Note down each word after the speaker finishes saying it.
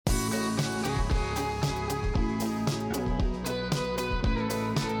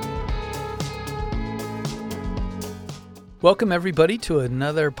Welcome, everybody, to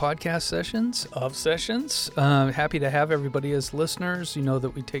another podcast sessions. Happy to have everybody as listeners. You know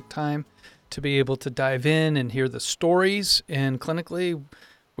that we take time to be able to dive in and hear the stories. And clinically,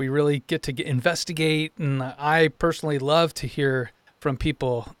 we really get to investigate. And I personally love to hear from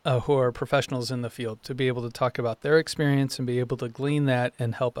people who are professionals in the field, to be able to talk about their experience and be able to glean that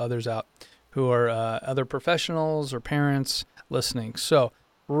and help others out who are other professionals or parents listening. So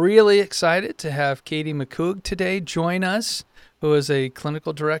really excited to have Katie McCoog today join us, who is a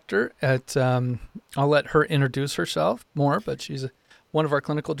clinical director at, I'll let her introduce herself more, but she's one of our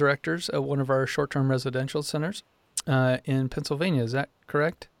clinical directors at one of our short-term residential centers in Pennsylvania. Is that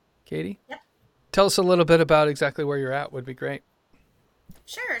correct, Katie? Yep. Tell us a little bit about exactly where you're at would be great.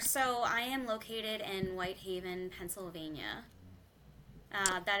 Sure. So I am located in Whitehaven, Pennsylvania.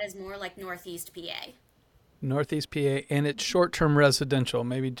 That is more like Northeast PA. Northeast PA, and it's short-term residential.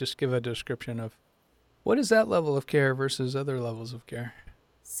 Maybe just give a description of what is that level of care versus other levels of care?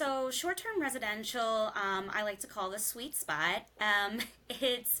 So short-term residential, I like to call the sweet spot.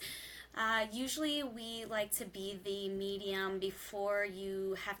 It's usually we like to be the medium before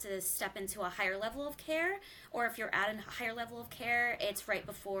you have to step into a higher level of care, or if you're at a higher level of care, it's right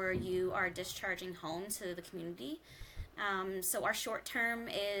before you are discharging home to the community. So our short term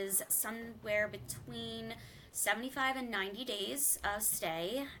is somewhere between 75 and 90 days of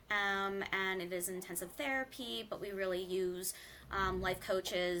stay, and it is intensive therapy, but we really use life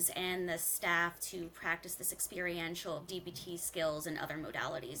coaches and the staff to practice this experiential DBT skills and other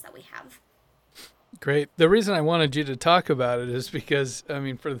modalities that we have. Great. The reason I wanted you to talk about it is because, I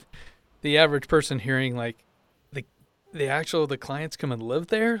mean, for the average person hearing, like, the clients come and live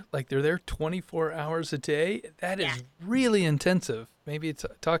there, like they're there 24 hours a day. That is really intensive. Maybe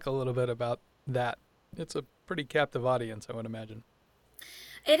talk a little bit about that. It's a pretty captive audience, I would imagine.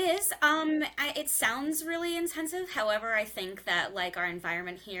 It is. It sounds really intensive. However, I think that like our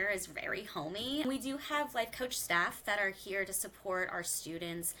environment here is very homey. We do have life coach staff that are here to support our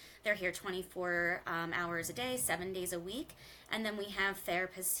students. They're here 24 hours a day, 7 days a week. And then we have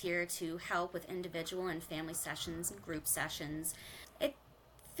therapists here to help with individual and family sessions and group sessions. It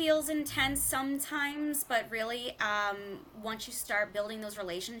feels intense sometimes, but really, once you start building those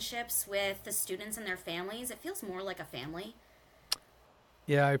relationships with the students and their families, it feels more like a family.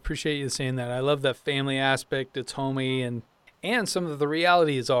 Yeah, I appreciate you saying that. I love that family aspect. It's homey, and some of the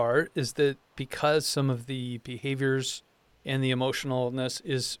realities is that because some of the behaviors and the emotionalness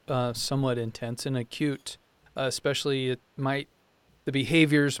is somewhat intense and acute, especially the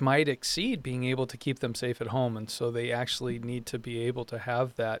behaviors might exceed being able to keep them safe at home, and so they actually need to be able to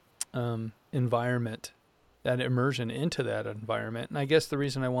have that environment, that immersion into that environment. And I guess the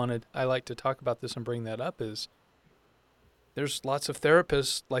reason I like to talk about this and bring that up is there's lots of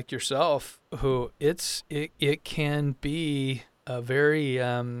therapists like yourself who it can be a very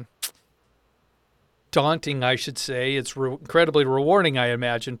daunting, I should say. It's incredibly rewarding, I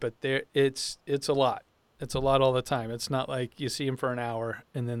imagine, but it's a lot. It's a lot all the time. It's not like you see them for an hour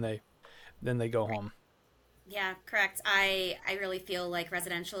and then they go home. Yeah, correct. I really feel like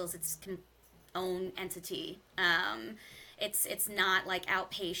residential is its own entity. It's not like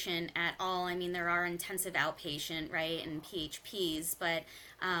outpatient at all. I mean, there are intensive outpatient, right, and PHPs, but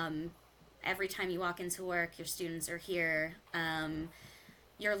every time you walk into work, your students are here.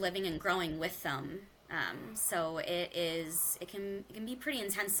 You're living and growing with them. So it can be pretty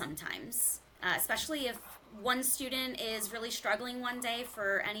intense sometimes, especially if one student is really struggling one day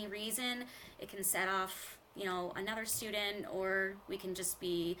for any reason. It can set off another student, or we can just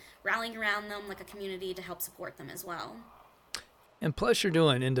be rallying around them like a community to help support them as well. And plus, you're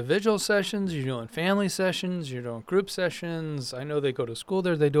doing individual sessions, you're doing family sessions, you're doing group sessions. I know they go to school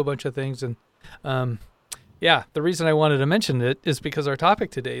there, they do a bunch of things. And the reason I wanted to mention it is because our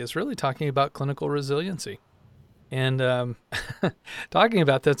topic today is really talking about clinical resiliency. And talking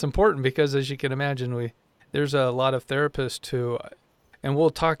about that's important because, as you can imagine, there's a lot of therapists who, and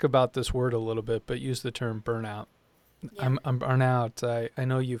we'll talk about this word a little bit, but use the term burnout. Yeah. I'm burnout. I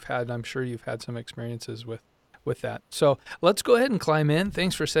know I'm sure you've had some experiences with that. So let's go ahead and climb in.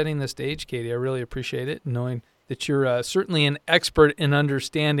 Thanks for setting the stage, Katie. I really appreciate it, knowing that you're certainly an expert in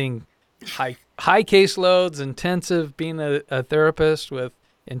understanding high caseloads, intensive, being a therapist with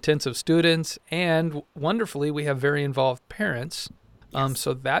intensive students, and wonderfully, we have very involved parents. Yes.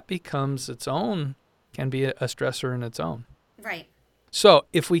 So that becomes can be a stressor in its own. Right. So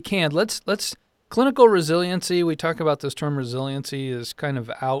if we can, let's clinical resiliency. We talk about this term resiliency is kind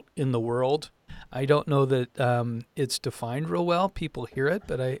of out in the world. I don't know that it's defined real well. People hear it,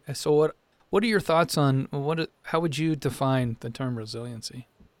 but so what are your thoughts on how would you define the term resiliency?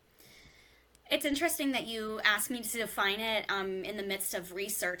 It's interesting that you asked me to define it in the midst of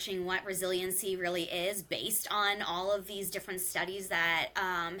researching what resiliency really is based on all of these different studies that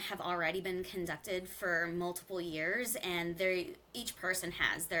have already been conducted for multiple years. And each person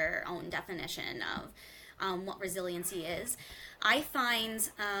has their own definition of what resiliency is. I find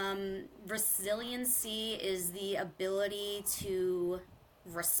resiliency is the ability to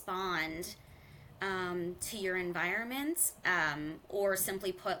respond to your environment, or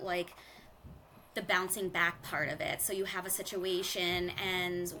simply put, like the bouncing back part of it. So you have a situation,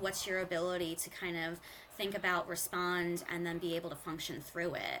 and what's your ability to kind of think about, respond, and then be able to function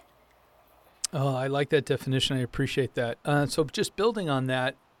through it. Oh, I like that definition. I appreciate that. So just building on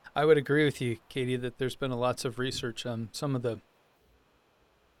that, I would agree with you, Katie, that there's been lots of research. Some of the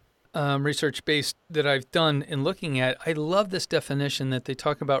research based that I've done in looking at, I love this definition that they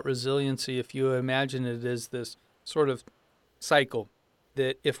talk about resiliency. If you imagine it as this sort of cycle,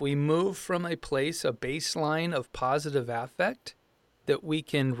 that if we move from a place, a baseline of positive affect, that we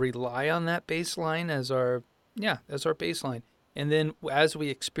can rely on that baseline as our baseline. And then as we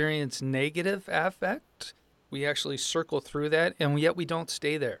experience negative affect, we actually circle through that, and yet we don't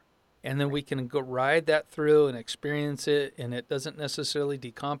stay there. And then we can go ride that through and experience it, and it doesn't necessarily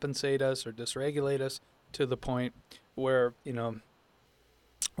decompensate us or dysregulate us to the point where,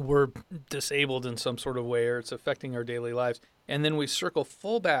 we're disabled in some sort of way or it's affecting our daily lives. And then we circle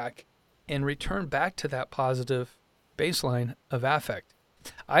full back and return back to that positive baseline of affect.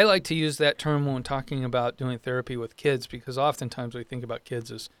 I like to use that term when talking about doing therapy with kids, because oftentimes we think about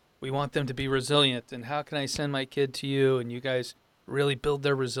kids as we want them to be resilient, and how can I send my kid to you and you guys really build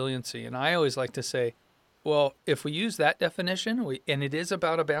their resiliency. And I always like to say, well, if we use that definition, and it is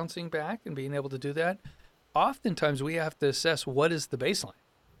about a bouncing back and being able to do that, oftentimes we have to assess what is the baseline.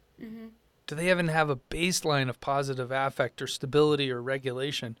 Mm-hmm. Do they even have a baseline of positive affect or stability or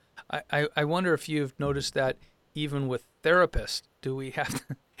regulation? I wonder if you've noticed that even with therapists. Do we have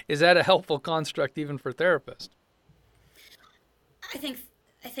to, is that a helpful construct even for therapists? I think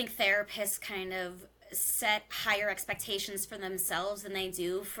I think therapists kind of set higher expectations for themselves than they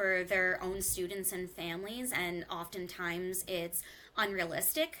do for their own students and families, and oftentimes it's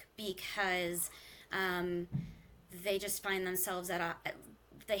unrealistic because um, they just find themselves at a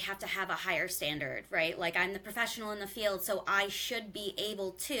they have to have a higher standard, right? Like, I'm the professional in the field, so I should be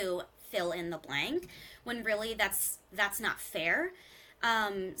able to fill in the blank, when really that's not fair.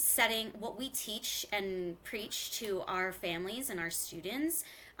 Setting what we teach and preach to our families and our students,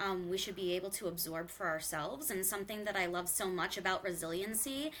 we should be able to absorb for ourselves. And something that I love so much about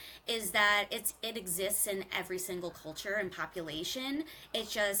resiliency is that it exists in every single culture and population.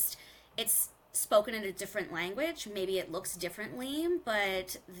 It's spoken in a different language. Maybe it looks differently,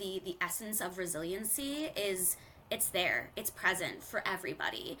 but the essence of resiliency is it's there. It's present for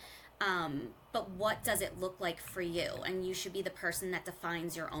everybody. But what does it look like for you? And you should be the person that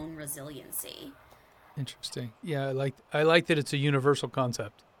defines your own resiliency. Interesting. Yeah, I like that it's a universal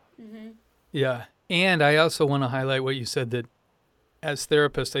concept. Mm-hmm. Yeah. And I also want to highlight what you said, that as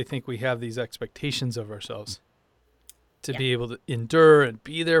therapists, I think we have these expectations of ourselves to Yeah. be able to endure and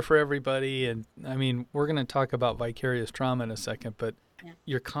be there for everybody. And I mean, we're going to talk about vicarious trauma in a second, but Yeah.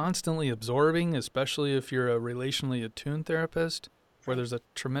 you're constantly absorbing, especially if you're a relationally attuned therapist, where Right. there's a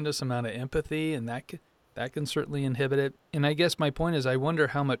tremendous amount of empathy, and that can certainly inhibit it. And I guess my point is, I wonder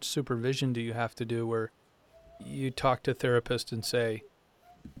how much supervision do you have to do, where you talk to therapists and say,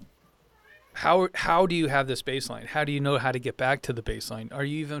 how do you have this baseline? How do you know how to get back to the baseline? Are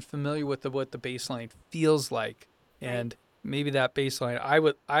you even familiar with what the baseline feels like? Right. And maybe that baseline,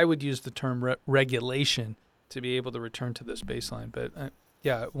 I would use the term regulation to be able to return to this baseline. But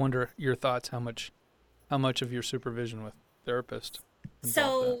yeah, I wonder your thoughts. How much of your supervision with therapists involve that?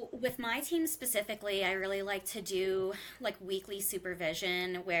 So, with my team specifically, I really like to do like weekly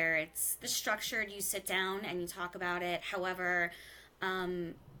supervision where it's the structured, you sit down and you talk about it. However,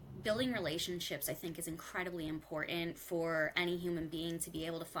 um, building relationships, I think, is incredibly important for any human being to be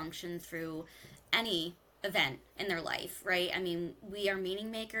able to function through any event in their life, right? I mean, we are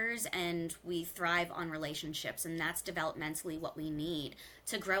meaning makers and we thrive on relationships, and that's developmentally what we need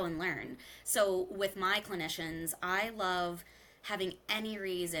to grow and learn. So, with my clinicians, I love having any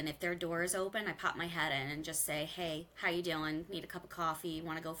reason, if their door is open, I pop my head in and just say, hey, how you doing? Need a cup of coffee?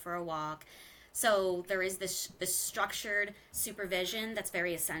 Want to go for a walk? So there is this structured supervision that's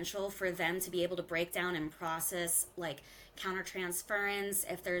very essential for them to be able to break down and process, like, countertransference,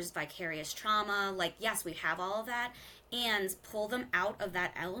 if there's vicarious trauma, like, yes, we have all of that, and pull them out of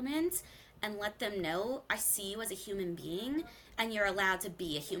that element and let them know, I see you as a human being, and you're allowed to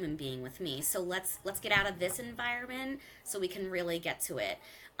be a human being with me. So let's get out of this environment so we can really get to it.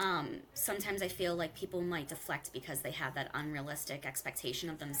 Sometimes I feel like people might deflect because they have that unrealistic expectation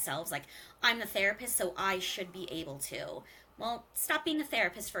of themselves. Like, I'm the therapist, so I should be able to. Well, stop being a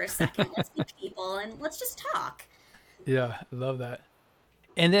therapist for a second. Let's be people and let's just talk. Yeah, I love that.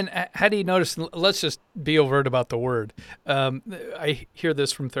 And then how do you notice? Let's just be overt about the word. Um, I hear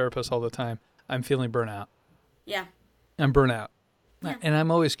this from therapists all the time. I'm feeling burnout. Yeah. I'm burnout, Yeah. and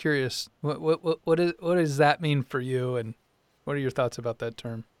I'm always curious. What does that mean for you? And what are your thoughts about that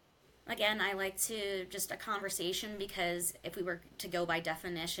term? Again, I like to just a conversation because if we were to go by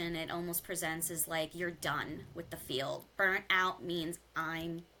definition, it almost presents as like you're done with the field. Burnt out means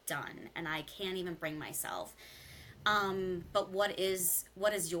I'm done and I can't even bring myself. But what is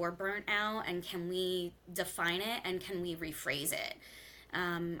your burnout, and can we define it and can we rephrase it?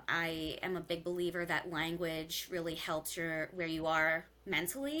 I am a big believer that language really helps your where you are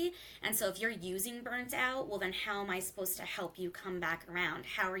mentally. And so if you're using burnt out, well then how am I supposed to help you come back around?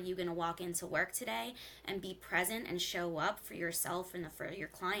 How are you going to walk into work today and be present and show up for yourself and for your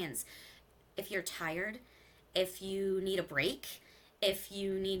clients? If you're tired, if you need a break, if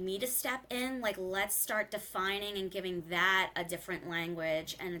you need me to step in, like let's start defining and giving that a different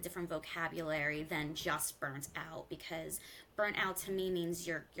language and a different vocabulary than just burnt out, because burnt out to me means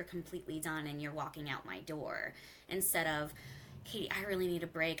you're completely done and you're walking out my door, instead of, Katie, I really need a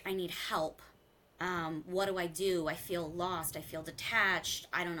break, I need help. What do I do? I feel lost, I feel detached,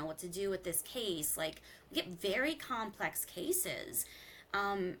 I don't know what to do with this case. Like, we get very complex cases,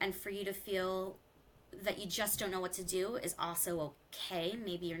 and for you to feel that you just don't know what to do is also okay.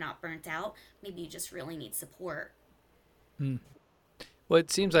 Maybe you're not burnt out. Maybe you just really need support. Hmm. Well,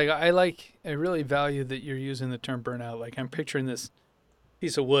 it seems like I really value that you're using the term burnout. Like, I'm picturing this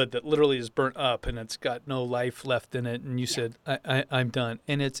piece of wood that literally is burnt up and it's got no life left in it. And you Yeah. said, I'm done.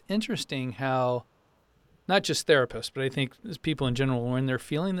 And it's interesting how not just therapists, but I think as people in general, when they're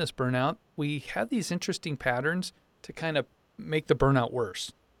feeling this burnout, we have these interesting patterns to kind of make the burnout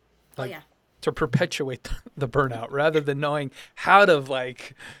worse. Oh, Like, yeah. to perpetuate the burnout rather than knowing how to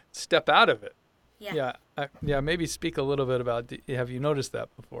like step out of it. Yeah. Yeah. Yeah. Maybe speak a little bit about, have you noticed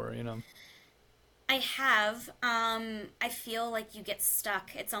that before? I have. I feel like you get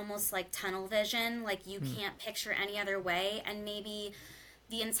stuck. It's almost like tunnel vision. Like you Mm. can't picture any other way. And maybe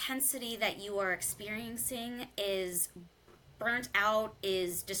the intensity that you are experiencing is burnt out,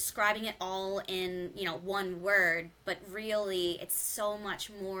 is describing it all in one word, but really it's so much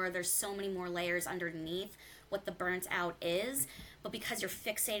more. There's so many more layers underneath what the burnt out is. But because you're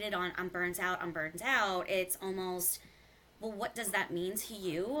fixated on I'm burnt out, it's almost, well, what does that mean to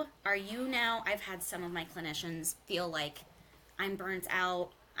you? Are you now, I've had some of my clinicians feel like, I'm burnt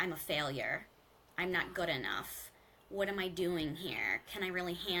out, I'm a failure, I'm not good enough, what am I doing here, can I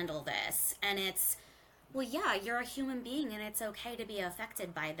really handle this? And it's, well, yeah, you're a human being and it's okay to be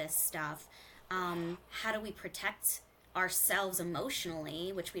affected by this stuff. How do we protect ourselves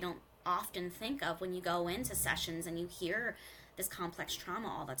emotionally, which we don't often think of when you go into sessions and you hear this complex trauma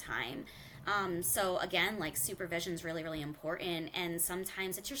all the time? So again, like, supervision is really, really important. And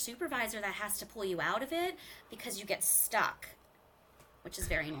sometimes it's your supervisor that has to pull you out of it because you get stuck, which is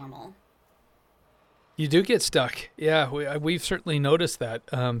very normal. You do get stuck. Yeah. We've certainly noticed that.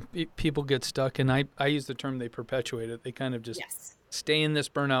 People get stuck, and I use the term they perpetuate it. They kind of just Yes. stay in this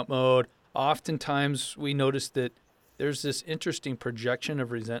burnout mode. Oftentimes we notice that there's this interesting projection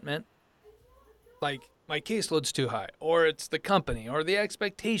of resentment. Like, my caseload's too high, or it's the company, or the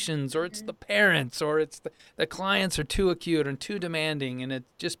expectations, or it's Mm-hmm. the parents, or it's the clients are too acute and too demanding, and it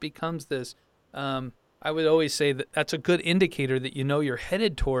just becomes this. I would always say that that's a good indicator that you're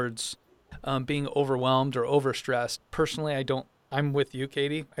headed towards being overwhelmed or overstressed. Personally, I don't. I'm with you,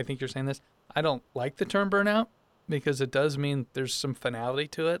 Katie. I think you're saying this. I don't like the term burnout because it does mean there's some finality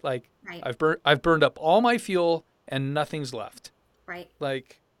to it. Like, Right. I've burned up all my fuel and nothing's left. Right.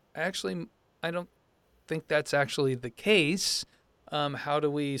 Like, actually, I don't think that's actually the case. How do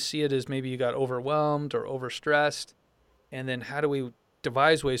we see it as maybe you got overwhelmed or overstressed? And then how do we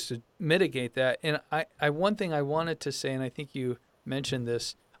devise ways to mitigate that? And one thing I wanted to say, and I think you mentioned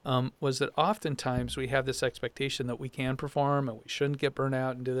this, was that oftentimes we have this expectation that we can perform and we shouldn't get burnt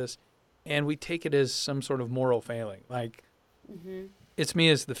out and do this. And we take it as some sort of moral failing. Like, Mm-hmm. it's me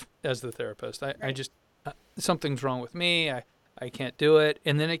as the therapist. I Right. just, something's wrong with me. I can't do it.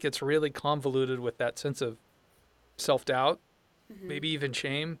 And then it gets really convoluted with that sense of self-doubt, Mm-hmm. maybe even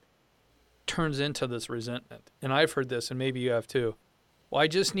shame, turns into this resentment. And I've heard this, and maybe you have too. Well, I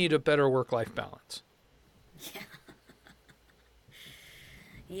just need a better work-life balance. Yeah.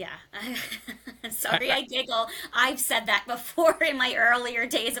 Yeah. I, Sorry, I, I giggle. I've said that before in my earlier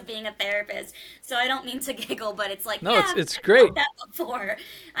days of being a therapist. So I don't mean to giggle, but it's like, no, yeah, it's I've felt great. that before.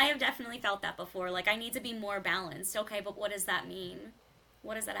 I have definitely felt that before. Like, I need to be more balanced. Okay, but what does that mean?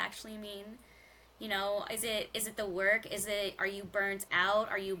 What does that actually mean? You know, is it the work? Is it, are you burnt out?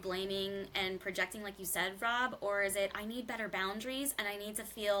 Are you blaming and projecting like you said, Rob? Or is it, I need better boundaries and I need to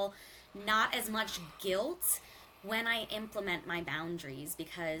feel not as much guilt when I implement my boundaries,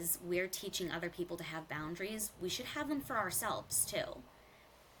 because we're teaching other people to have boundaries. We should have them for ourselves too.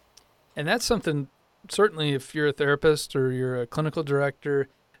 And that's something, certainly, if you're a therapist or you're a clinical director,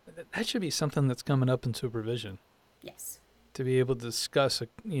 that should be something that's coming up in supervision Yes. to be able to discuss,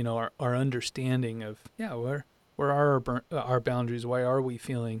 our understanding of, yeah, where are our boundaries? Why are we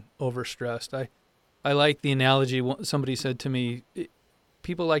feeling overstressed? I like the analogy somebody said to me.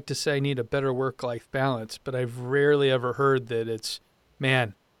 People like to say I need a better work-life balance, but I've rarely ever heard that it's,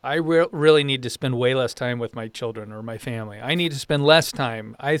 man, I really need to spend way less time with my children or my family. I need to spend less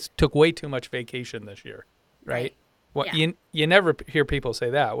time. I took way too much vacation this year, right? Right. What Yeah. you never hear people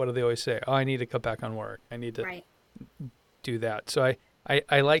say that. What do they always say? Oh, I need to cut back on work. I need to Right. do that. So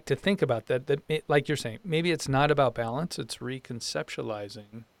I like to think about that. Like you're saying, maybe it's not about balance. It's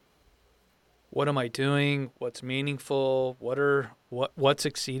reconceptualizing what am I doing? What's meaningful? What's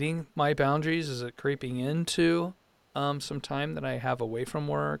exceeding my boundaries? Is it creeping into some time that I have away from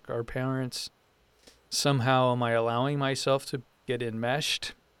work? Our parents, somehow am I allowing myself to get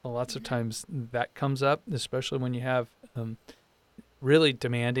enmeshed? Well, lots of Hmm. times that comes up, especially when you have really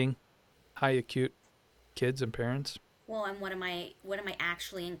demanding, high acute kids and parents. Well, and what am I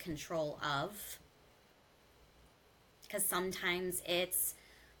actually in control of? Because sometimes it's,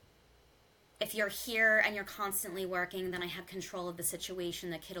 if you're here and you're constantly working, then I have control of the situation.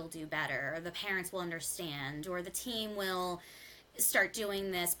 The kid will do better, or the parents will understand, or the team will start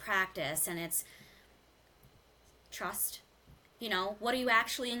doing this practice. And it's trust. You know, what are you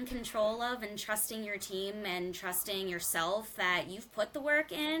actually in control of? And trusting your team and trusting yourself that you've put the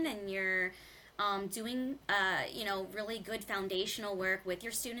work in and you're doing, really good foundational work with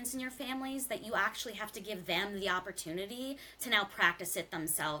your students and your families, that you actually have to give them the opportunity to now practice it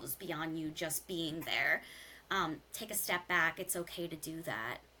themselves beyond you just being there. Take a step back. It's okay to do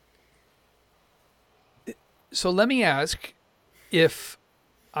that. So let me ask, if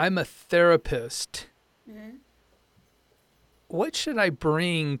I'm a therapist, Mm-hmm. what should I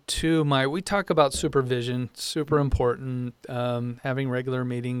bring to my? We talk about supervision, super important. Having regular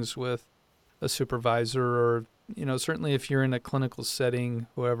meetings with a supervisor, or certainly if you're in a clinical setting,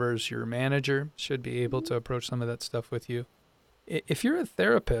 whoever's your manager should be able to approach some of that stuff with you. If you're a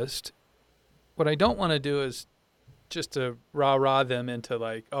therapist, what I don't want to do is just to rah them into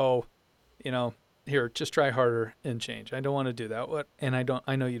like, oh, you know, here, just try harder and change. I don't want to do that. What? And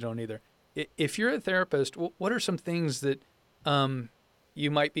I know you don't either. If you're a therapist, what are some things that um, you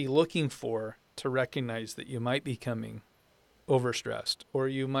might be looking for to recognize that you might be becoming overstressed, or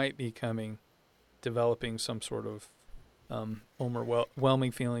you might be developing some sort of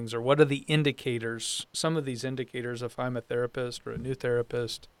overwhelming feelings, or what are the indicators? Some of these indicators, if I'm a therapist or a new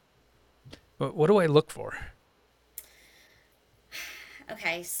therapist, what do I look for?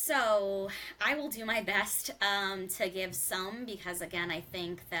 Okay, so I will do my best to give some, because again, I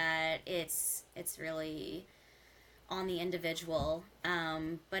think that it's really on the individual.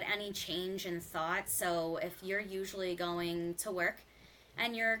 But any change in thought. So if you're usually going to work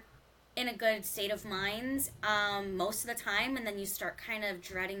and you're in a good state of mind most of the time, and then you start kind of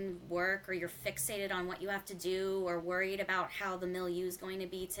dreading work, or you're fixated on what you have to do, or worried about how the milieu is going to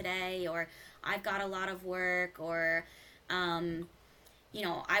be today, or I've got a lot of work, or um,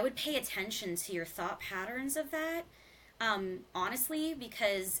 I would pay attention to your thought patterns of that. Honestly,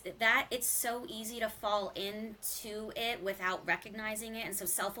 because that it's so easy to fall into it without recognizing it, and so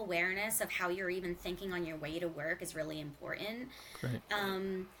self-awareness of how you're even thinking on your way to work is really important. Great.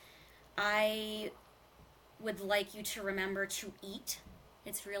 um, I would like you to remember to eat.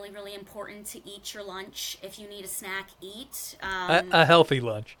 It's really, really important to eat your lunch. If you need a snack, eat. A healthy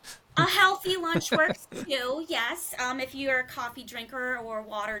lunch. A healthy lunch works too, yes. If you're a coffee drinker or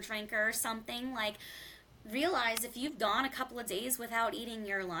water drinker or something, like, realize if you've gone a couple of days without eating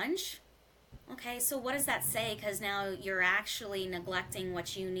your lunch, okay, so what does that say? Because now you're actually neglecting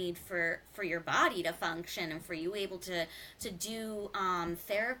what you need for your body to function and for you able to do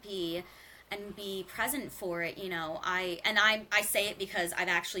therapy and be present for it. I say it because I've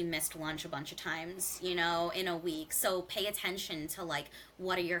actually missed lunch a bunch of times, in a week. So pay attention to, like,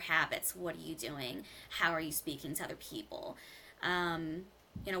 what are your habits? What are you doing? How are you speaking to other people?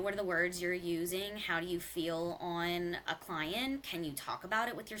 What are the words you're using? How do you feel on a client? Can you talk about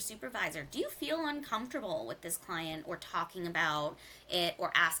it with your supervisor? Do you feel uncomfortable with this client or talking about it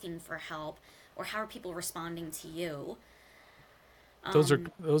or asking for help? Or how are people responding to you? Those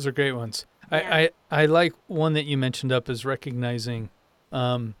are great ones. Yeah. I like one that you mentioned up is recognizing.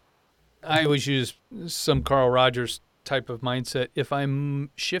 Um, I always use some Carl Rogers type of mindset. If I'm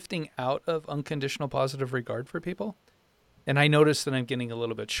shifting out of unconditional positive regard for people, and I notice that I'm getting a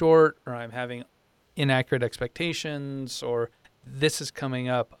little bit short, or I'm having inaccurate expectations, or this is coming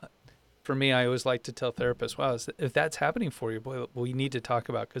up. For me, I always like to tell therapists, wow, if that's happening for you, boy, we need to talk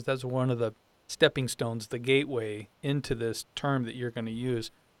about, because that's one of the stepping stones, the gateway into this term that you're going to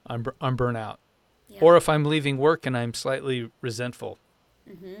use on burnout. Yep. Or if I'm leaving work and I'm slightly resentful,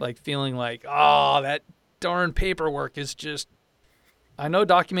 Mm-hmm. like feeling like, oh, that darn paperwork is just, I know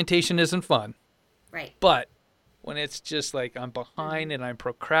documentation isn't fun, Right. but when it's just like I'm Mm-hmm. behind and I'm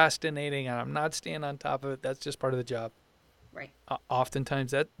procrastinating and I'm not staying on top of it, that's just part of the job. Right.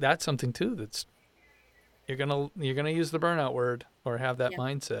 Oftentimes that's something too that's you're gonna use the burnout word or have that Yep.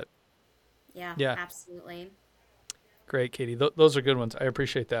 mindset. Yeah, Yeah, absolutely. great, Katie. Those are good ones. I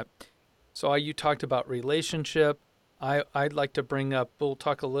appreciate that. So you talked about relationship. I'd like to bring up. We'll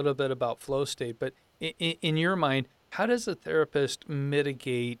talk a little bit about flow state, but in your mind, how does a therapist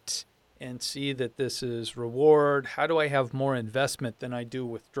mitigate and see that this is reward? How do I have more investment than I do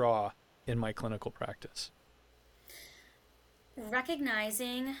withdraw in my clinical practice?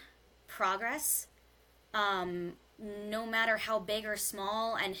 Recognizing progress, um, no matter how big or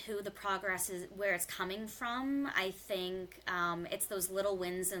small, and who the progress is, where it's coming from. I think it's those little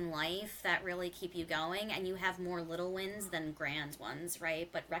wins in life that really keep you going, and you have more little wins than grand ones, right?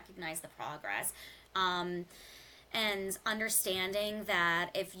 But recognize the progress. Um, and understanding that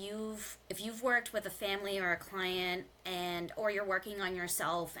if you've worked with a family or a client, and or you're working on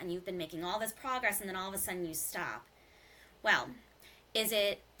yourself and you've been making all this progress and then all of a sudden you stop, well, is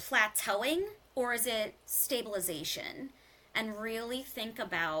it plateauing or is it stabilization? And really think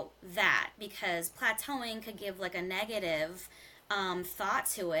about that, because plateauing could give like a negative thought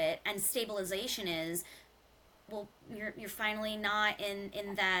to it, and stabilization is, well, you're finally not in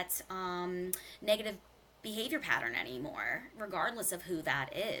that negative behavior pattern anymore, regardless of who that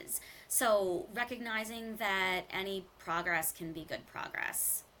is. So recognizing that any progress can be good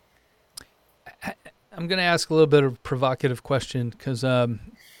progress. I'm going to ask a little bit of a provocative question because I'm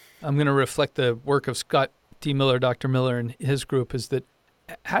going to reflect the work of Scott D. Miller, Dr. Miller, and his group. Is that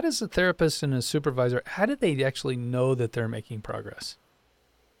how does a therapist and a supervisor, how do they actually know that they're making progress?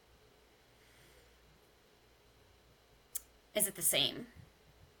 Is it the same?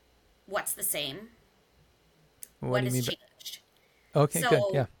 What's the same? What What do you has mean by? changed? Okay, good.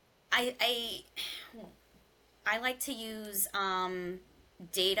 Yeah. So I I, I like to use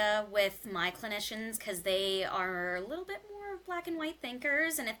data with my clinicians because they are a little bit more black and white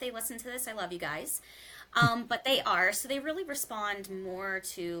thinkers. And if they listen to this, I love you guys. But they are, so they really respond more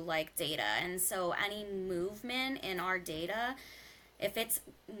to like data. And so any movement in our data, if it's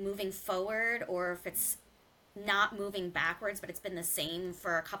moving forward or if it's not moving backwards, but it's been the same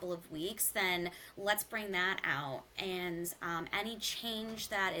for a couple of weeks, then let's bring that out. And any change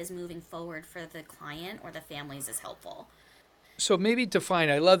that is moving forward for the client or the families is helpful. So maybe define.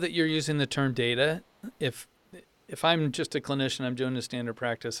 I love that you're using the term data. If if I'm just a clinician, I'm doing a standard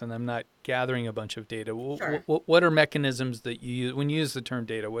practice, and I'm not gathering a bunch of data. Sure. What are mechanisms that you use when you use the term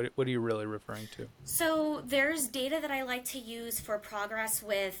data? What are you really referring to? So there's data that I like to use for progress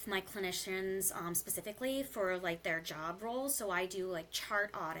with my clinicians, specifically for like their job roles. So I do like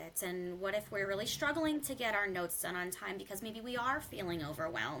chart audits, and what if we're really struggling to get our notes done on time because maybe we are feeling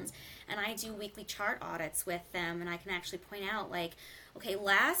overwhelmed, and I do weekly chart audits with them, and I can actually point out like, okay,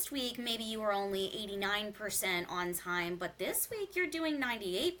 last week maybe you were only 89% on time, but this week you're doing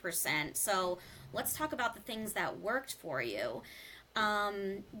 98%. So let's talk about the things that worked for you.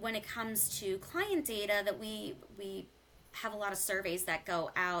 When it comes to client data, that we have a lot of surveys that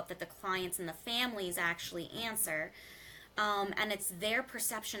go out that the clients and the families actually answer, and it's their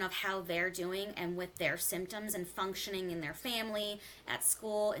perception of how they're doing and with their symptoms and functioning in their family, at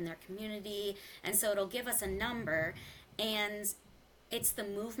school, in their community. And so it'll give us a number, and it's the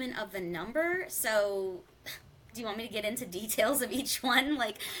movement of the number. So do you want me to get into details of each one?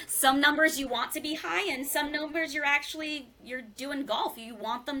 Like, some numbers you want to be high, and some numbers you're doing golf, you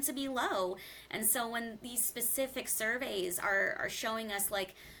want them to be low. And so when these specific surveys are showing us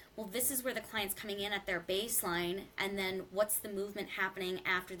like, well, this is where the client's coming in at their baseline, and then what's the movement happening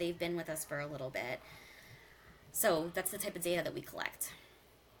after they've been with us for a little bit. So that's the type of data that we collect.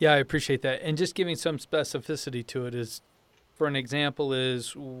 Yeah, I appreciate that, and just giving some specificity to it is for an example,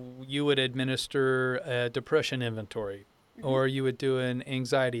 is you would administer a depression inventory, Mm-hmm. or you would do an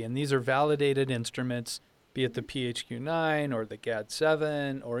anxiety, and these are validated instruments, be it the Mm-hmm. PHQ-9 or the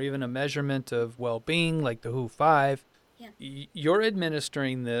GAD-7, or even a measurement of well-being like the WHO-5. Yeah. You're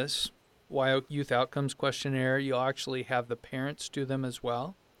administering this while youth outcomes questionnaire. You'll actually have the parents do them as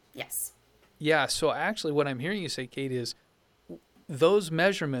well. Yes. Yeah, so actually what I'm hearing you say, Kate, is those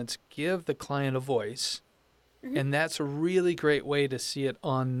measurements give the client a voice, Mm-hmm. and that's a really great way to see it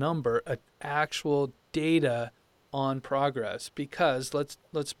on number, actual data on progress. Because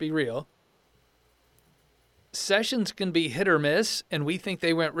let's be real, sessions can be hit or miss, and we think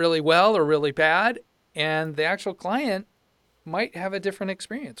they went really well or really bad, and the actual client might have a different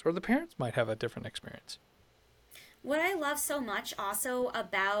experience, or the parents might have a different experience. What I love so much also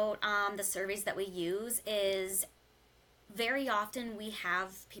about the surveys that we use is very often we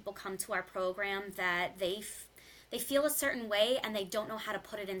have people come to our program that they feel a certain way and they don't know how to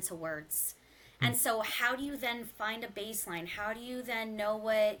put it into words. And so how do you then find a baseline? How do you then know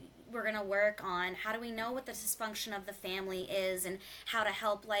what we're going to work on? How do we know what the dysfunction of the family is and how to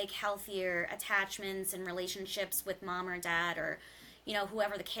help like healthier attachments and relationships with mom or dad or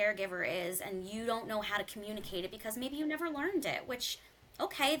whoever the caregiver is, and you don't know how to communicate it because maybe you never learned it, which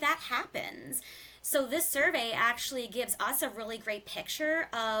okay, that happens. So this survey actually gives us a really great picture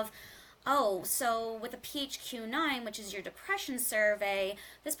of, oh, so with a PHQ-9, which is your depression survey,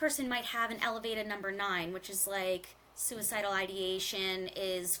 this person might have an elevated number 9, which is like suicidal ideation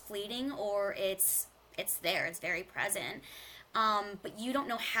is fleeting, or it's there, it's very present. But you don't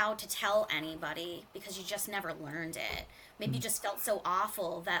know how to tell anybody because you just never learned it. Maybe you just felt so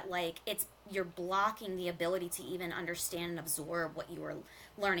awful that like you're blocking the ability to even understand and absorb what you were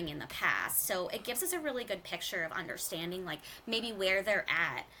learning in the past. So it gives us a really good picture of understanding like maybe where they're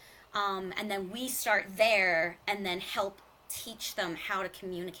at. And then we start there and then help teach them how to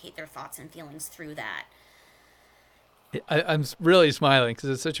communicate their thoughts and feelings through that. I'm really smiling because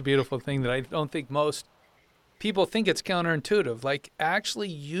it's such a beautiful thing that I don't think most people think it's counterintuitive. Like actually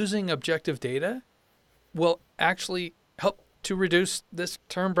using objective data will actually help to reduce this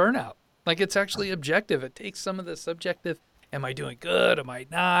term burnout. Like it's actually objective. It takes some of the subjective, am I doing good? Am I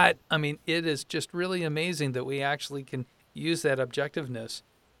not? I mean, it is just really amazing that we actually can use that objectiveness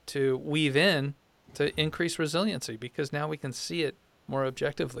to weave in to increase resiliency because now we can see it more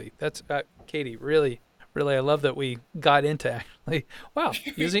objectively. That's Katie, really, really, I love that we got into actually, wow,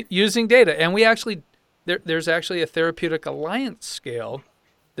 using data. And we actually, there's actually a therapeutic alliance scale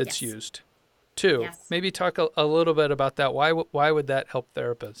that's Yes. used too. Yes. Maybe talk a little bit about that. Why would that help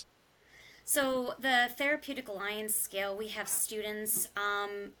therapists? So the Therapeutic Alliance scale, we have students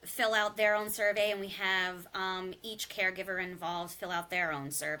fill out their own survey, and we have each caregiver involved fill out their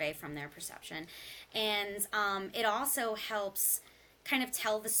own survey from their perception. And it also helps kind of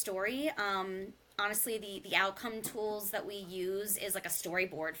tell the story. Honestly, the outcome tools that we use is like a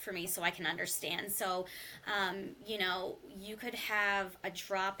storyboard for me so I can understand. So, you could have a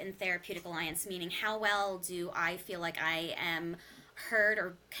drop in Therapeutic Alliance, meaning how well do I feel like I am heard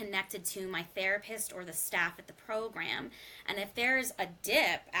or connected to my therapist or the staff at the program. And if there's a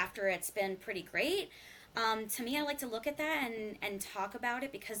dip after it's been pretty great, to me, I like to look at that and talk about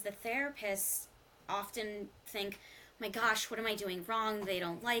it because the therapists often think, oh my gosh, what am I doing wrong? They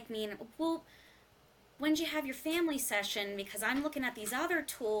don't like me. And, well, when did you have your family session? Because I'm looking at these other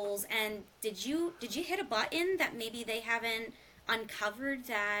tools, and did you hit a button that maybe they haven't uncovered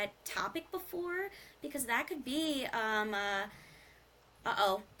that topic before? Because that could be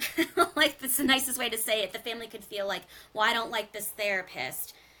uh-oh. Like, that's the nicest way to say it. The family could feel like, well, I don't like this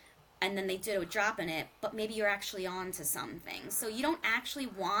therapist. And then they do a drop in it, but maybe you're actually on to something. So you don't actually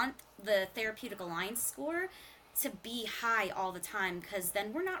want the Therapeutic Alliance score to be high all the time because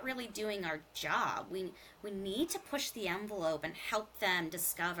then we're not really doing our job. We need to push the envelope and help them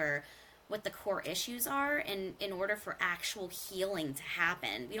discover what the core issues are in order for actual healing to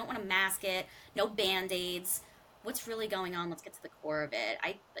happen. We don't want to mask it, no band-aids. What's really going on? Let's get to the core of it.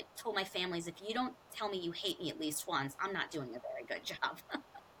 I like told my families, if you don't tell me you hate me at least once, I'm not doing a very good job.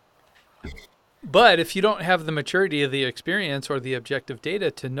 But if you don't have the maturity of the experience or the objective data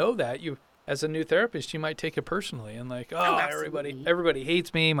to know that, you as a new therapist, you might take it personally and like, Oh, oh, absolutely. everybody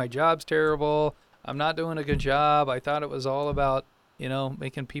hates me, my job's terrible, I'm not doing a good job. I thought it was all about,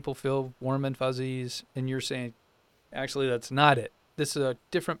 making people feel warm and fuzzies, and you're saying actually that's not it. This is a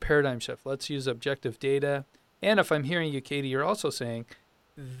different paradigm shift. Let's use objective data. And if I'm hearing you, Katie, you're also saying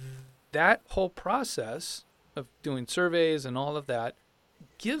that whole process of doing surveys and all of that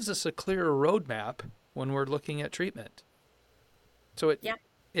gives us a clearer roadmap when we're looking at treatment. So Yeah.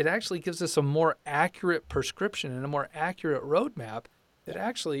 it actually gives us a more accurate prescription and a more accurate roadmap that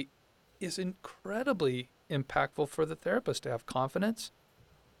actually is incredibly impactful for the therapist to have confidence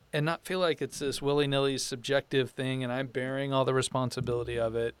and not feel like it's this willy-nilly subjective thing and I'm bearing all the responsibility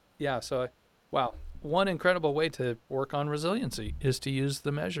of it. Yeah, so wow, one incredible way to work on resiliency is to use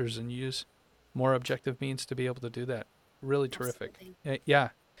the measures and use more objective means to be able to do that. Really terrific. Absolutely. Yeah,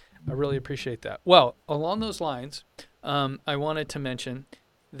 I really appreciate that. Well, along those lines, I wanted to mention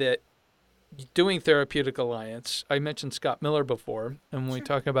that doing therapeutic alliance, I mentioned Scott Miller before, and when we Sure.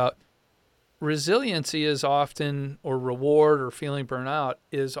 talk about resiliency is often, or reward or feeling burnout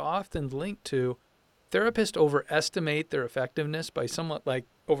is often linked to therapists overestimate their effectiveness by somewhat like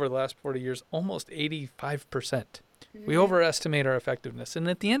over the last 40 years, almost 85%. We Mm-hmm. overestimate our effectiveness. And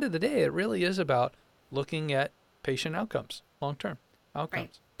at the end of the day, it really is about looking at patient outcomes, long-term Right.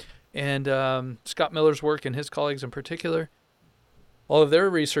 outcomes. And Scott Miller's work and his colleagues in particular, all of their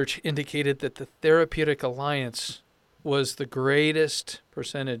research indicated that the therapeutic alliance was the greatest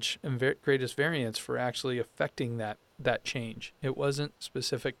percentage and greatest variance for actually affecting that change. It wasn't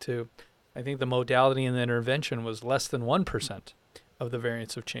specific to, I think the modality and the intervention was less than 1% of the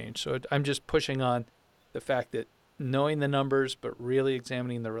variance of change. So I'm just pushing on the fact that knowing the numbers but really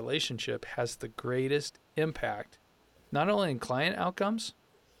examining the relationship has the greatest impact, not only in client outcomes,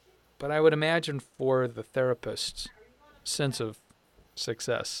 but I would imagine for the therapist's sense of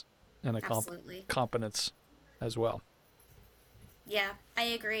success and Absolutely. competence as well. Yeah, I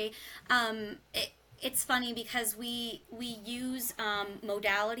agree. It's funny because we use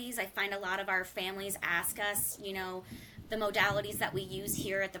modalities. I find a lot of our families ask us, the modalities that we use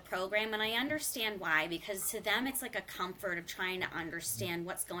here at the program, and I understand why, because to them it's like a comfort of trying to understand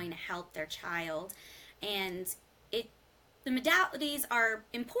what's going to help their child, and it the modalities are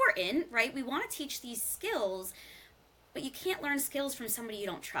important, right? We want to teach these skills, but you can't learn skills from somebody you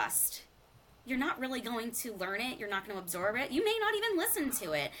don't trust. You're not really going to learn it. You're not going to absorb it. You may not even listen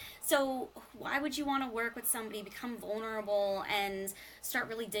to it. So why would you want to work with somebody, become vulnerable, and start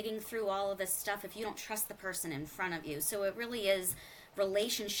really digging through all of this stuff if you don't trust the person in front of you? So it really is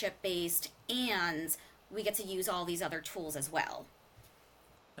relationship based, and we get to use all these other tools as well.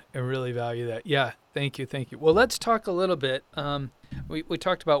 I really value that. Yeah, thank you, thank you. Well, let's talk a little bit. We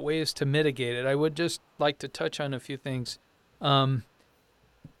talked about ways to mitigate it. I would just like to touch on a few things. Um,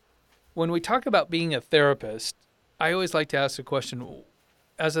 when we talk about being a therapist, I always like to ask the question,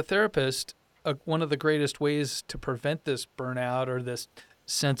 as a therapist, one of the greatest ways to prevent this burnout or this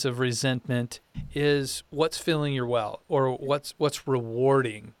sense of resentment is what's filling your well or what's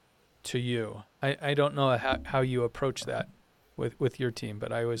rewarding to you. I don't know how you approach that with your team,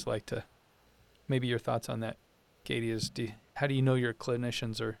 but I always like to, maybe your thoughts on that, Katie, is how do you know your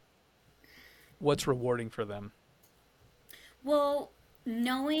clinicians or what's rewarding for them? Well,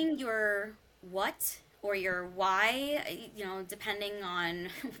 knowing your what or your why, depending on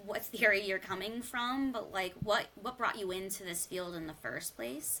what theory you're coming from, but like what brought you into this field in the first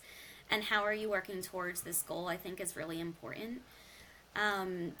place, and how are you working towards this goal, I think is really important.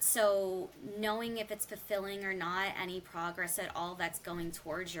 So knowing if it's fulfilling or not, any progress at all that's going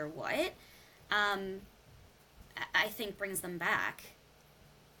towards your what, um, I think brings them back.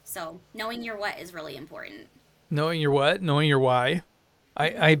 So knowing your what is really important. Knowing your what, knowing your why.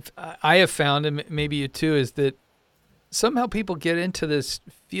 I have found, and maybe you too, is that somehow people get into this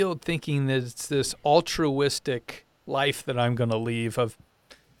field thinking that it's this altruistic life that I'm going to leave of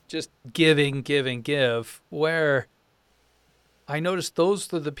just giving, give, and give, where I notice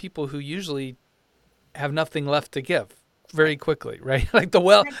those are the people who usually have nothing left to give very Right. quickly, right? Like the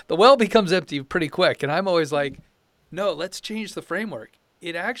well becomes empty pretty quick. And I'm always like, no, let's change the framework.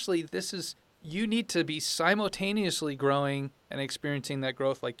 It actually, you need to be simultaneously growing and experiencing that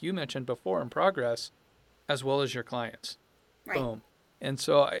growth, like you mentioned before, in progress, as well as your clients. Right. Boom. And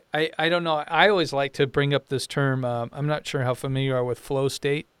so I don't know. I always like to bring up this term. I'm not sure how familiar you are with flow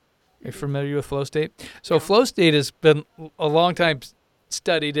state. Are you familiar with flow state? So No. flow state has been a long time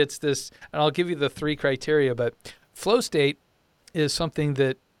studied. It's this, and I'll give you the 3 criteria, but flow state is something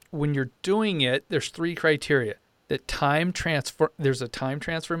that when you're doing it, there's 3 criteria. That there's a time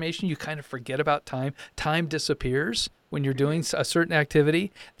transformation. You kind of forget about time. Time disappears when you're doing a certain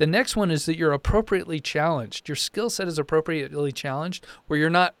activity. The next one is that you're appropriately challenged. Your skill set is appropriately challenged, where you're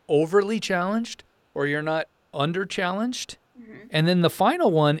not overly challenged or you're not under challenged. Mm-hmm. And then the final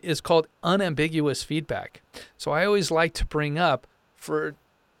one is called unambiguous feedback. So I always like to bring up for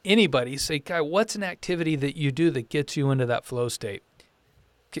anybody, say, "Guy, what's an activity that you do that gets you into that flow state?"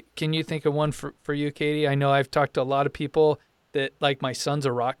 Can you think of one for you, Katie? I know I've talked to a lot of people that, like, my son's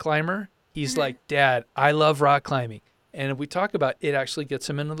a rock climber. He's Mm-hmm. like, "Dad, I love rock climbing. And we talk about it actually gets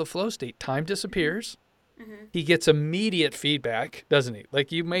him into the flow state. Time disappears. Mm-hmm. He gets immediate feedback, doesn't he?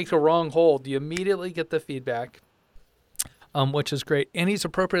 Like you make a wrong hold, you immediately get the feedback, which is great. And he's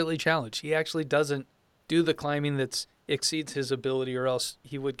appropriately challenged. He actually doesn't do the climbing that exceeds his ability, or else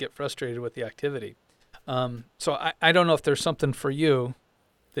he would get frustrated with the activity. So I don't know if there's something for you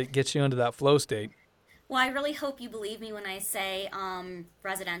that gets you into that flow state. Well, I really hope you believe me when I say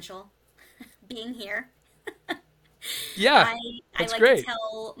residential, being here. Yeah, I I that's like to great.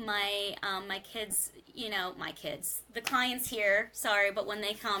 tell my kids, my kids, the clients here, sorry, but when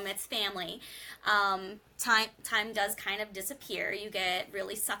they come, it's family. Time does kind of disappear. You get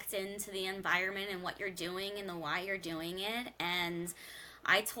really sucked into the environment and what you're doing and the why you're doing it. And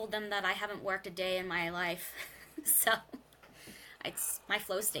I told them that I haven't worked a day in my life, so it's my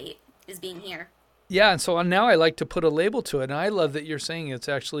flow state is being here. Yeah, and so now I like to put a label to it, and I love that you're saying it's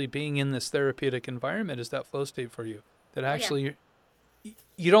actually being in this therapeutic environment is that flow state for you. That Oh yeah. actually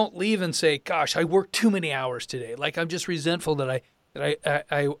you don't leave and say, "Gosh, I worked too many hours today." Like I'm just resentful that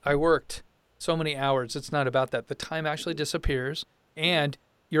I worked so many hours. It's not about that. The time actually disappears, and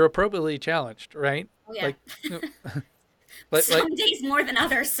you're appropriately challenged, right? Oh yeah. Like, like Some days more than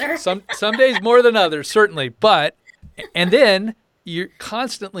others, sir. some days more than others, certainly, but and then you're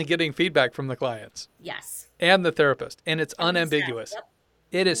constantly getting feedback from the clients Yes. and the therapist, and it's And the staff. unambiguous. Yep.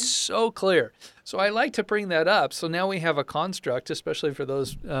 It is Hmm. so clear. So I like to bring that up. So now we have a construct, especially for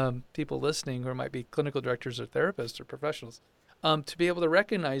those people listening who might be clinical directors or therapists or professionals, to be able to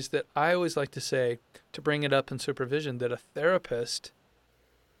recognize that. I always like to say, to bring it up in supervision, that a therapist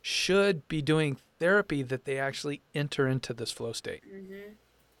should be doing therapy that they actually enter into this flow state. Hmm.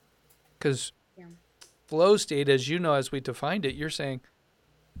 Because Yeah. flow state, as you know, as we defined it, you're saying,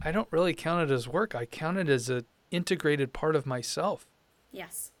 I don't really count it as work. I count it as an integrated part of myself.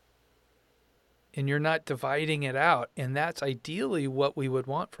 Yes. And you're not dividing it out. And that's ideally what we would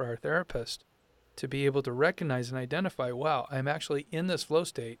want for our therapist, to be able to recognize and identify, wow, I'm actually in this flow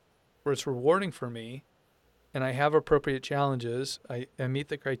state where it's rewarding for me and I have appropriate challenges. I meet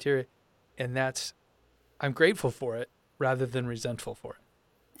the criteria, and I'm grateful for it rather than resentful for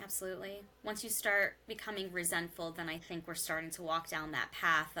it. Absolutely. Once you start becoming resentful, then I think we're starting to walk down that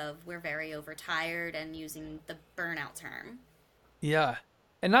path of we're very overtired and using the burnout term. Yeah.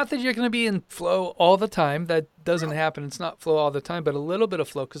 And not that you're going to be in flow all the time. That doesn't No. happen. It's not flow all the time, but a little bit of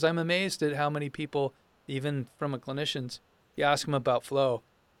flow. Because I'm amazed at how many people, even from a clinicians, you ask them about flow,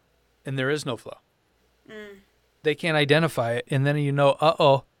 and there is no flow. Mm, They can't identify it. And then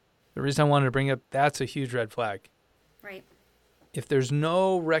uh-oh, the reason I wanted to bring up, that's a huge red flag. right. If there's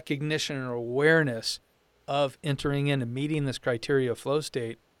no recognition or awareness of entering in and meeting this criteria of flow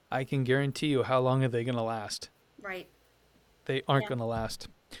state, I can guarantee you, how long are they going to last? Right. They aren't Yeah. going to last.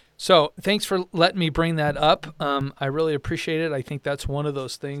 So thanks for letting me bring that up. I really appreciate it. I think that's one of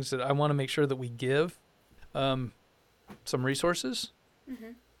those things that I want to make sure that we give um, some resources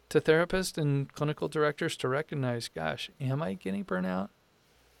Hmm. to therapists and clinical directors to recognize, gosh, am I getting burnout?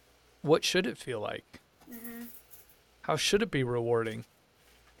 What should it feel like? Hmm. How should it be rewarding?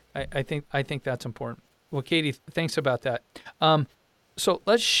 I think that's important. Well, Katie, thanks about that. So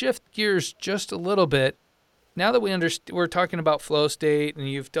let's shift gears just a little bit. Now that we're talking about flow state, and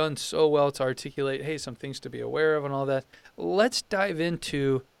you've done so well to articulate, hey, some things to be aware of and all that. Let's dive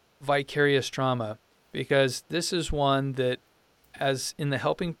into vicarious trauma, because this is one that, as in the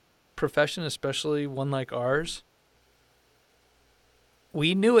helping profession, especially one like ours,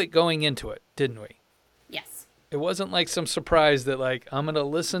 we knew it going into it, didn't we? Yes. It wasn't like some surprise that, like, I'm going to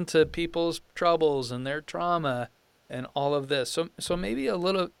listen to people's troubles and their trauma and all of this. So maybe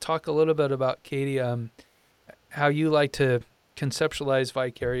talk a little bit about, Katie, how you like to conceptualize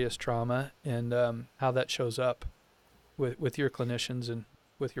vicarious trauma, and how that shows up with your clinicians and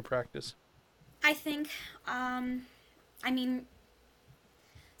with your practice. I think, I mean,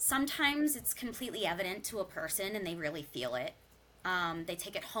 sometimes it's completely evident to a person and they really feel it. They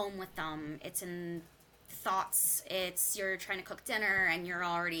take it home with them. It's in thoughts. It's you're trying to cook dinner and you're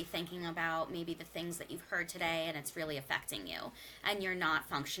already thinking about maybe the things that you've heard today and it's really affecting you and you're not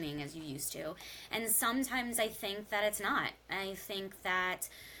functioning as you used to. And sometimes I think that it's not. I think that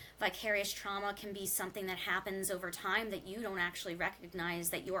vicarious trauma can be something that happens over time that you don't actually recognize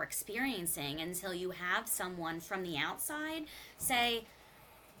that you're experiencing until you have someone from the outside say,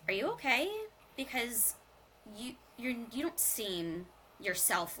 "Are you okay? Because you don't seem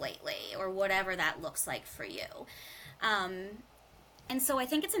yourself lately," or whatever that looks like for you. Um, and so I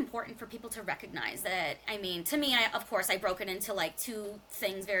think it's important for people to recognize that. I mean, to me, of course, I broke it into like two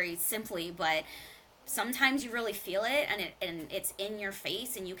things very simply, but sometimes you really feel it, and it's in your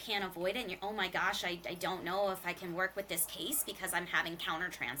face and you can't avoid it, and you're, oh my gosh, I don't know if I can work with this case because I'm having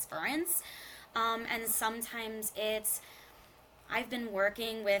countertransference. And sometimes it's, I've been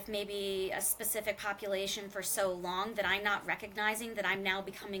working with maybe a specific population for so long that I'm not recognizing that I'm now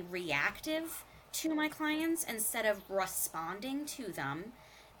becoming reactive to my clients instead of responding to them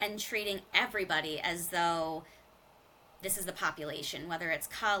and treating everybody as though this is the population, whether it's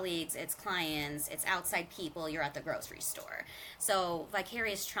colleagues, it's clients, it's outside people, you're at the grocery store. So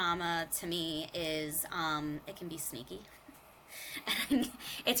vicarious trauma to me is, it can be sneaky. And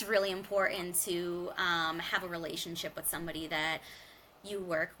it's really important to have a relationship with somebody that you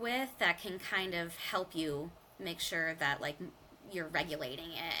work with that can kind of help you make sure that like you're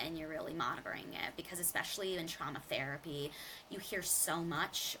regulating it and you're really monitoring it, because especially in trauma therapy you hear so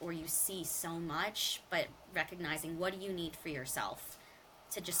much or you see so much, but recognizing what do you need for yourself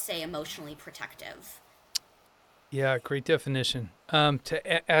to just stay emotionally protective. Yeah, great definition.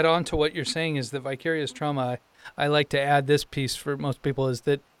 Add on to what you're saying is that vicarious trauma. I like to add this piece for most people is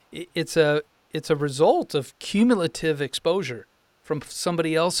that it's a result of cumulative exposure from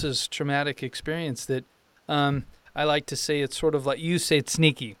somebody else's traumatic experience. That I like to say it's sort of like you say it's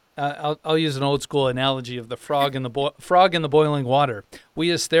sneaky. I'll use an old school analogy of the frog in the frog in the boiling water.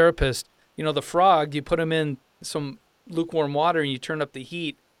 We as therapists, the frog, you put him in some lukewarm water and you turn up the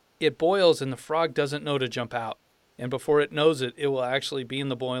heat, it boils and the frog doesn't know to jump out. And before it knows it, it will actually be in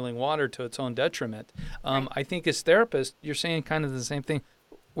the boiling water to its own detriment. Right. I think as therapists, you're saying kind of the same thing.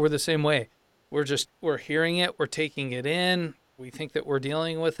 We're the same way. We're hearing it, we're taking it in, we think that we're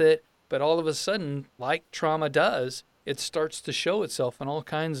dealing with it, but all of a sudden, like trauma does, it starts to show itself in all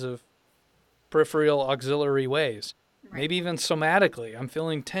kinds of peripheral auxiliary ways. Right. Maybe even somatically. I'm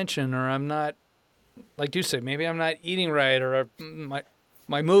feeling tension, or I'm not, like you say, maybe I'm not eating right, or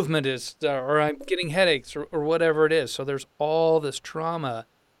my movement is, or I'm getting headaches, or whatever it is. So there's all this trauma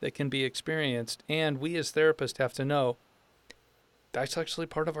that can be experienced, and we as therapists have to know that's actually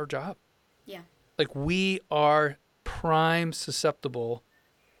part of our job. Yeah. Like we are prime susceptible.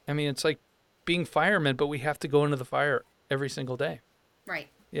 I mean, it's like being firemen, but we have to go into the fire every single day. Right.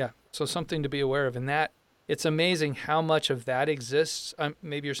 Yeah. So something to be aware of, and that it's amazing how much of that exists.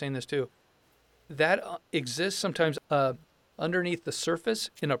 Maybe you're saying this too. That exists sometimes underneath the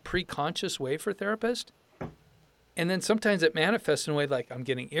surface in a pre-conscious way for therapists. And then sometimes it manifests in a way like I'm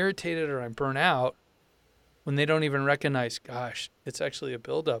getting irritated or I'm burnt out when they don't even recognize, gosh, it's actually a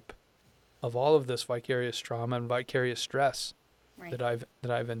buildup of all of this vicarious trauma and vicarious stress Right.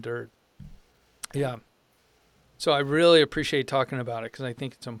 that I've endured. Yeah. So I really appreciate talking about it because I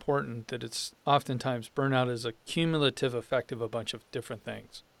think it's important that it's oftentimes burnout is a cumulative effect of a bunch of different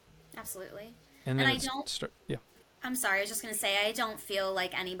things. Absolutely. And And then I don't, yeah. I'm sorry, I was just going to say, I don't feel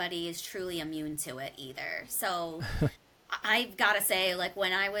like anybody is truly immune to it either. So I've got to say, like,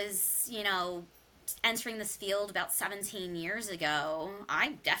 when I was, entering this field about 17 years ago,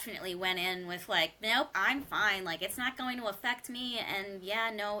 I definitely went in with, like, nope, I'm fine. Like, it's not going to affect me. And yeah,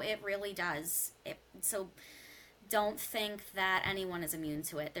 no, it really does. So don't think that anyone is immune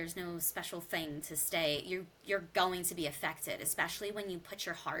to it. There's no special thing to stay. You're going to be affected, especially when you put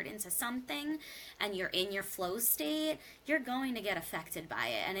your heart into something and you're in your flow state. You're going to get affected by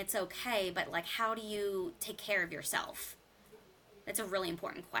it, and it's okay. But like, how do you take care of yourself? It's a really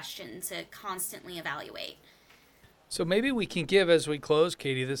important question to constantly evaluate. So maybe we can give, as we close,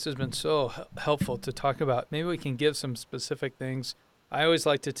 Katie, this has been so helpful to talk about. Maybe we can give some specific things. I always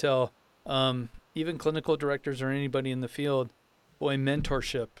like to tell even clinical directors or anybody in the field, boy,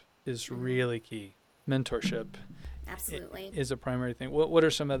 mentorship is really key. Mentorship Absolutely. is a primary thing. What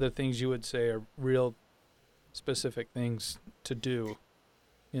are some other things you would say are real specific things to do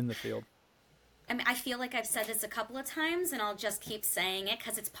in the field? I mean, I feel like I've said this a couple of times, and I'll just keep saying it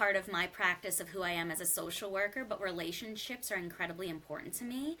because it's part of my practice of who I am as a social worker. But relationships are incredibly important to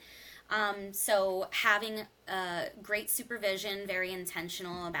me. So having great supervision, very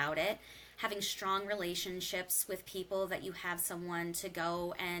intentional about it. Having strong relationships with people that you have someone to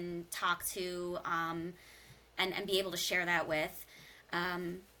go and talk to, and be able to share that with.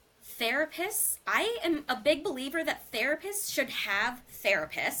 Therapists, I am a big believer that therapists should have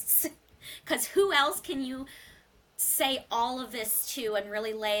therapists. Because who else can you say all of this to and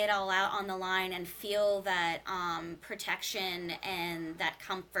really lay it all out on the line and feel that protection and that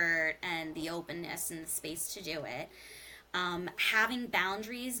comfort and the openness and the space to do it? Having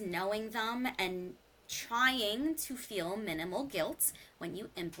boundaries, knowing them, and trying to feel minimal guilt when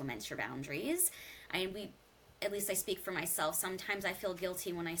you implement your boundaries. At least I speak for myself. Sometimes I feel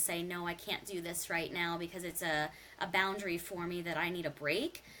guilty when I say, no, I can't do this right now because it's a boundary for me that I need a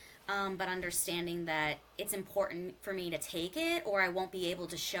break. but understanding that it's important for me to take it, or I won't be able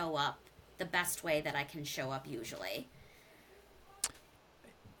to show up the best way that I can show up usually.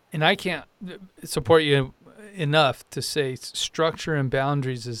 And I can't support you enough to say structure and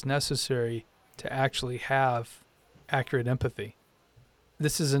boundaries is necessary to actually have accurate empathy.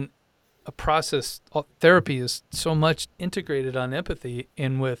 This isn't a process. Therapy is so much integrated on empathy,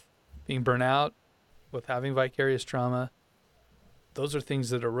 and with being burnt out, with having vicarious trauma, those are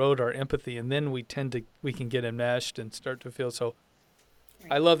things that erode our empathy, and then we can get enmeshed and start to feel so.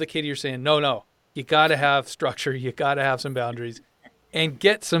 Right. I love that, Katie, you're saying, no, you got to have structure, you got to have some boundaries, and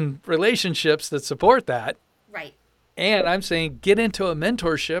get some relationships that support that. Right. And I'm saying get into a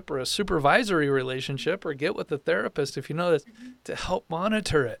mentorship or a supervisory relationship or get with a therapist, if you know this, to help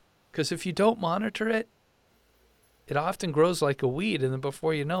monitor it. Because if you don't monitor it, it often grows like a weed. And then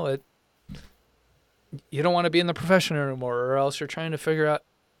before you know it, you don't want to be in the profession anymore, or else you're trying to figure out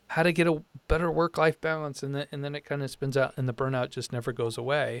how to get a better work-life balance. And then it kind of spins out and the burnout just never goes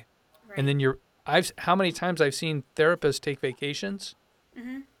away. Right. And then how many times I've seen therapists take vacations,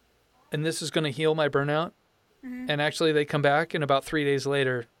 and this is going to heal my burnout. And actually they come back and about 3 days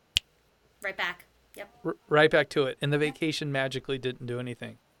later, Right back. Yep. Right back to it. And the vacation magically didn't do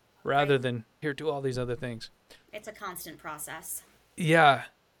anything rather than here, do all these other things. It's a constant process. Yeah.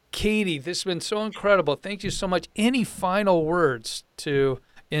 Katie, this has been so incredible. Thank you so much. Any final words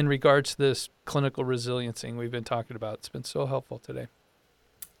in regards to this clinical resiliency we've been talking about? It's been so helpful today.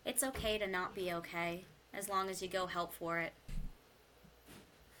 It's okay to not be okay as long as you go help for it.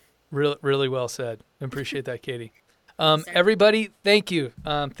 Really, really well said. Appreciate that, Katie. Everybody, thank you.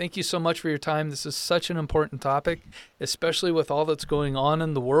 Thank you so much for your time. This is such an important topic, especially with all that's going on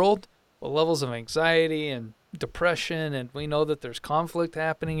in the world, the levels of anxiety and depression, and we know that there's conflict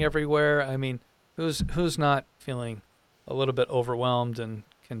happening everywhere. I mean, who's not feeling a little bit overwhelmed and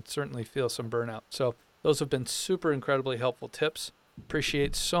can certainly feel some burnout? So those have been super incredibly helpful tips.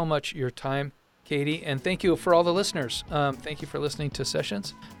 Appreciate so much your time, Katie, and thank you for all the listeners. Thank you for listening to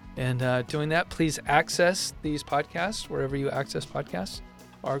Sessions. And doing that, please access these podcasts wherever you access podcasts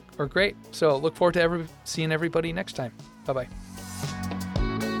are great. So look forward to seeing everybody next time. Bye-bye.